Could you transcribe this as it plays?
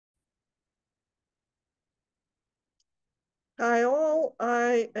Hi all,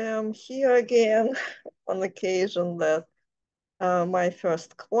 I am here again on occasion that my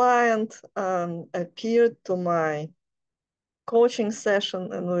first client appeared to my coaching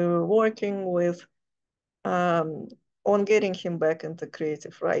session, and we were working with on getting him back into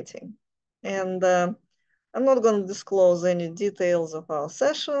creative writing. And I'm not going to disclose any details of our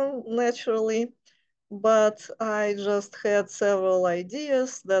session, naturally, but I just had several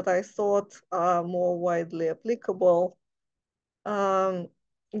ideas that I thought are more widely applicable, um,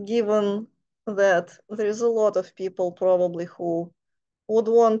 given that there is a lot of people probably who would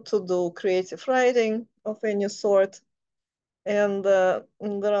want to do creative writing of any sort. And there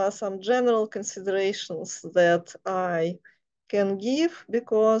are some general considerations that I can give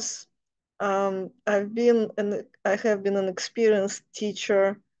because I have been an experienced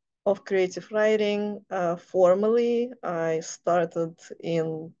teacher of creative writing formally. I started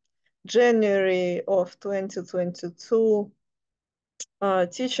in January of 2022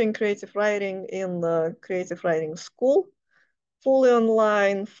 teaching creative writing in the creative writing school, fully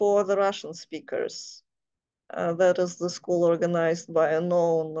online for the Russian speakers. That is the school organized by a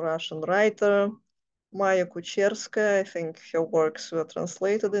known Russian writer, Maya Kucherskaya. I think her works were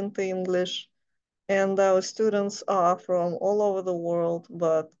translated into English. And our students are from all over the world,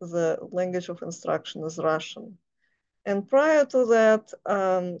 but the language of instruction is Russian. And prior to that,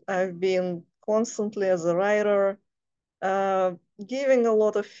 I've been constantly as a writer, uh, giving a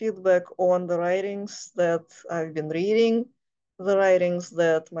lot of feedback on the writings that I've been reading, the writings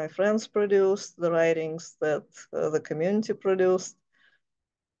that my friends produced, the writings that the community produced.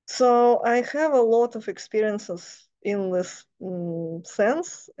 So I have a lot of experiences in this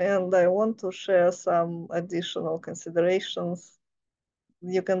sense, and I want to share some additional considerations.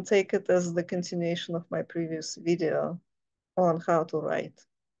 You can take it as the continuation of my previous video on how to write.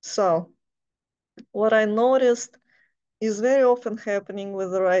 So what I noticed is very often happening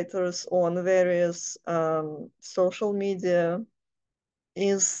with the writers on various social media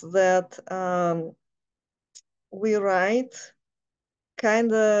is that we write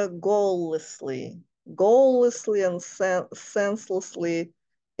kind of goallessly and senselessly,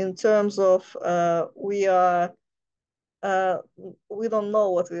 in terms of uh, we don't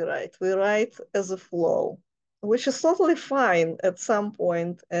know what we write. We write as a flow, which is totally fine at some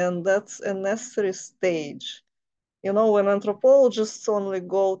point, and that's a necessary stage. You know, when anthropologists only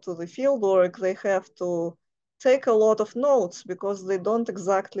go to the fieldwork, they have to take a lot of notes because they don't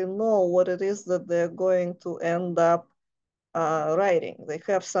exactly know what it is that they're going to end up writing. They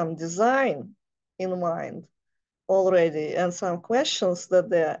have some design in mind already and some questions that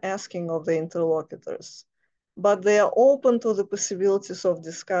they're asking of the interlocutors. But they are open to the possibilities of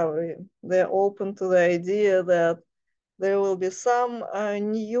discovery. They're open to the idea that there will be some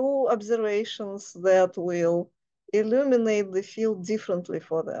new observations that will illuminate the field differently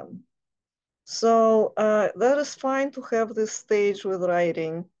for them. So that is fine to have this stage with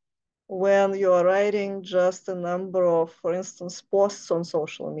writing when you are writing just a number of, for instance, posts on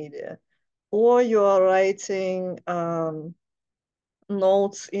social media, or you are writing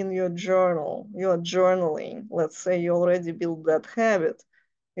notes in your journal, you're journaling. Let's say you already built that habit.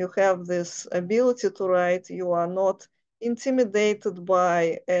 You have this ability to write. You are not intimidated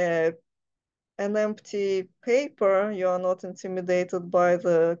by an empty paper. You are not intimidated by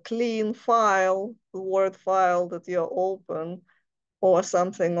the clean file, the Word file that you open, or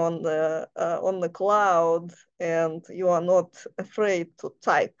something on the cloud, and you are not afraid to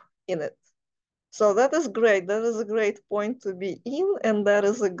type in it. So that is great. That is a great point to be in, and that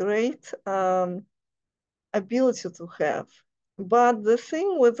is a great ability to have. But the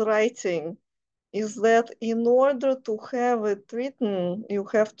thing with writing is that in order to have it written, you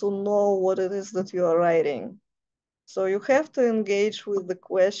have to know what it is that you are writing. So you have to engage with the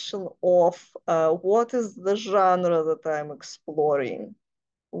question of what is the genre that I'm exploring,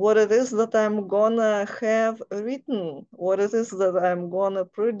 what it is that I'm gonna have written, what it is that I'm gonna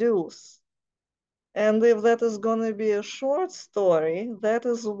produce. And if that is gonna be a short story, that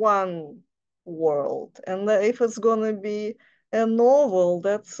is one world. And if it's gonna be a novel,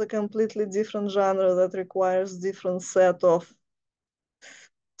 that's a completely different genre that requires different set of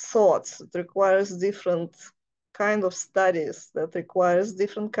thoughts. It requires different kind of studies, that requires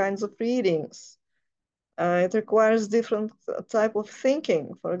different kinds of readings. It requires different type of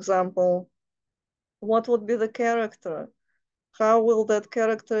thinking. For example, what would be the character? How will that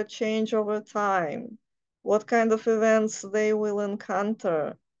character change over time? What kind of events they will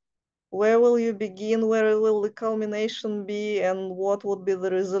encounter? Where will you begin? Where will the culmination be? And what would be the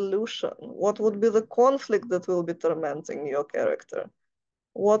resolution? What would be the conflict that will be tormenting your character?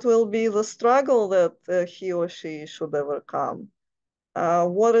 What will be the struggle that he or she should overcome?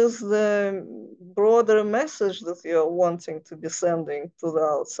 What is the broader message that you're wanting to be sending to the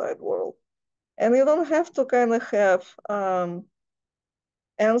outside world? And you don't have to kind of have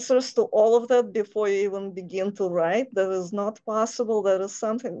answers to all of that before you even begin to write. That is not possible. That is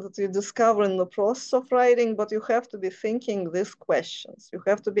something that you discover in the process of writing, but you have to be thinking these questions. You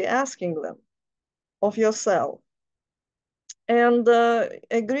have to be asking them of yourself. And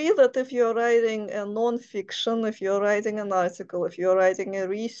agree that if you're writing a nonfiction, if you're writing an article, if you're writing a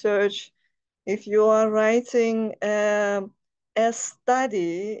research, if you are writing a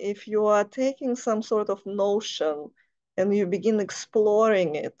study, if you are taking some sort of notion and you begin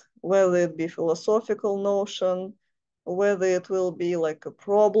exploring it, whether it be philosophical notion, whether it will be like a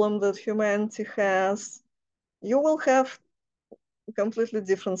problem that humanity has, you will have a completely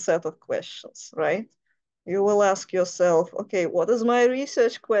different set of questions, right? You will ask yourself, okay, what is my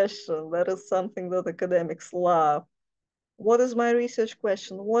research question? That is something that academics love. What is my research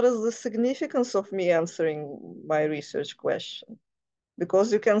question? What is the significance of me answering my research question?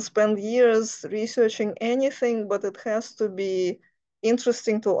 Because you can spend years researching anything, but it has to be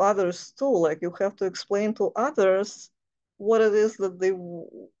interesting to others too. Like you have to explain to others what it is that they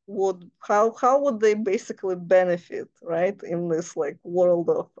would, how would they basically benefit, right? In this like world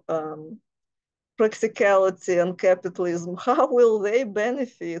of practicality and capitalism, how will they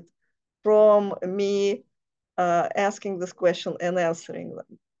benefit from me asking this question and answering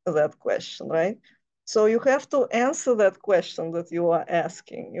that question, right? So you have to answer that question that you are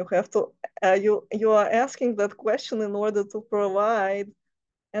asking. You have to, you are asking that question in order to provide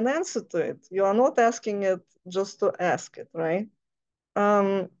an answer to it. You are not asking it just to ask it, right?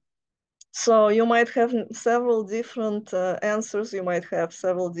 So you might have several different answers. You might have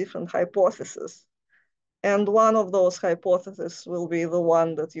several different hypotheses. And one of those hypotheses will be the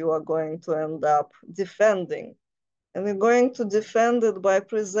one that you are going to end up defending. And you're going to defend it by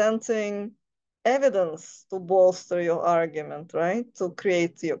presenting evidence to bolster your argument, right? To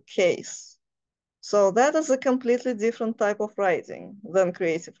create your case. So that is a completely different type of writing than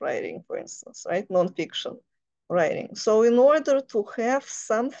creative writing, for instance, right? Nonfiction writing. So in order to have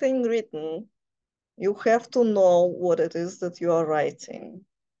something written, you have to know what it is that you are writing.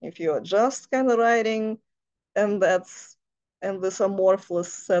 If you are just kind of writing and this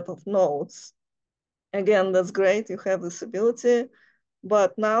amorphous set of notes, again, that's great. You have this ability,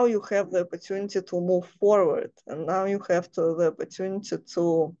 but now you have the opportunity to move forward. And now you have the opportunity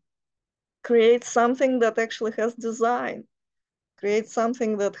to create something that actually has design, create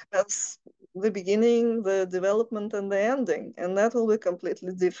something that has the beginning, the development, and the ending. And that will be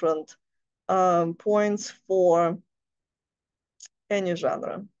completely different points for any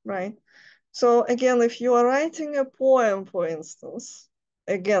genre, right? So again, if you are writing a poem, for instance,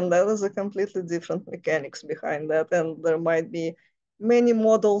 again, that is a completely different mechanics behind that. And there might be many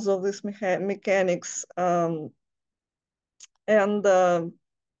models of this mechanics. And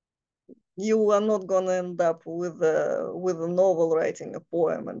you are not going to end up with a novel writing a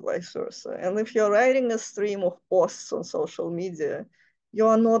poem and vice versa. And if you're writing a stream of posts on social media, you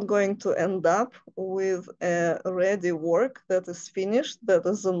are not going to end up with a ready work that is finished, that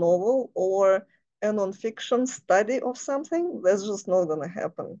is a novel or a nonfiction study of something. That's just not going to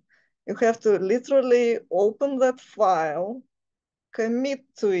happen. You have to literally open that file, commit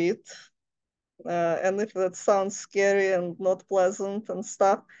to it, and if that sounds scary and not pleasant and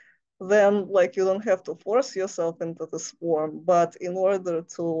stuff, then like you don't have to force yourself into this form. But in order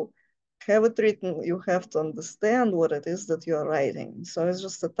to have it written, you have to understand what it is that you're writing. So it's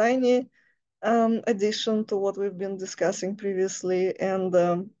just a tiny addition to what we've been discussing previously. And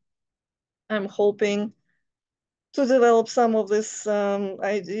I'm hoping to develop some of these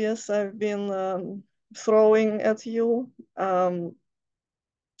ideas I've been throwing at you.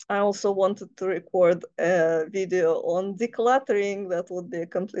 I also wanted to record a video on decluttering. That would be a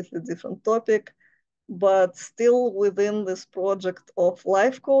completely different topic, but still within this project of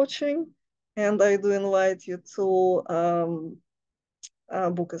life coaching. And I do invite you to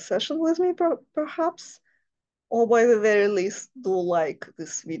book a session with me, perhaps, or by the very least, do like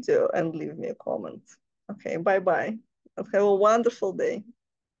this video and leave me a comment. Okay, bye-bye. Have a wonderful day.